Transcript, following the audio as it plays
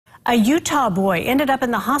A Utah boy ended up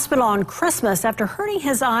in the hospital on Christmas after hurting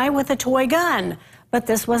his eye with a toy gun. But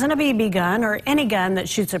this wasn't a BB gun or any gun that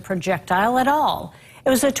shoots a projectile at all. It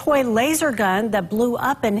was a toy laser gun that blew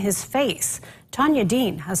up in his face. Tanya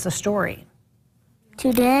Dean has the story.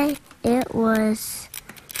 Today it was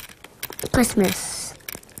Christmas.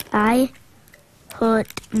 I hurt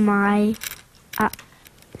my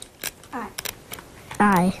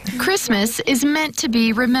eye. Christmas is meant to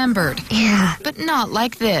be remembered. Yeah. But not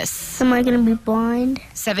like this. Am I going to be blind?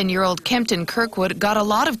 7-year-old Kempton Kirkwood got a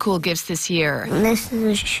lot of cool gifts this year. This is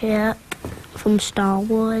a ship from Star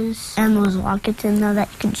Wars, and those rockets in there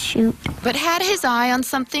that you can shoot. But had his eye on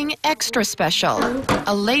something extra special,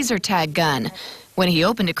 a laser tag gun. When he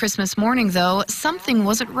opened it Christmas morning, though, something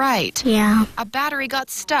wasn't right. Yeah. A battery got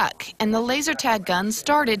stuck, and the laser tag gun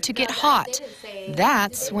started to get hot.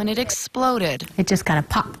 That's when it exploded. It just kind of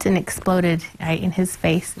popped and exploded right in his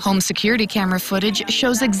face. Home security camera footage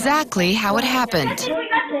shows exactly how it happened.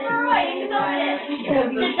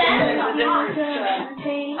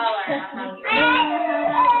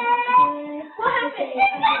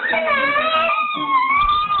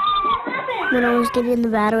 When I was getting the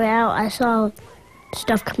battery out, I saw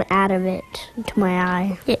stuff come out of it into my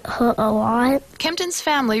eye. It hurt a lot. Kempton's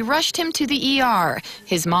family rushed him to the ER.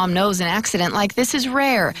 His mom knows an accident like this is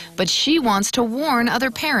rare, but she wants to warn other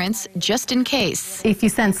parents just in case. If you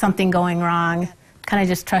sense something going wrong, kind of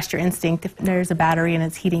just trust your instinct. If there's a battery and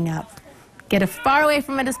it's heating up, get as far away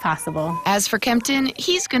from it as possible. As for Kempton,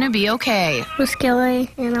 he's going to be okay. It was scary,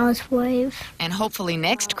 and I was brave. And hopefully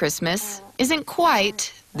next Christmas isn't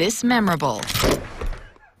quite this memorable.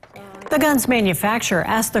 The gun's manufacturer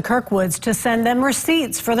asked the Kirkwoods to send them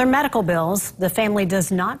receipts for their medical bills. The family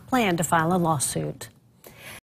does not plan to file a lawsuit.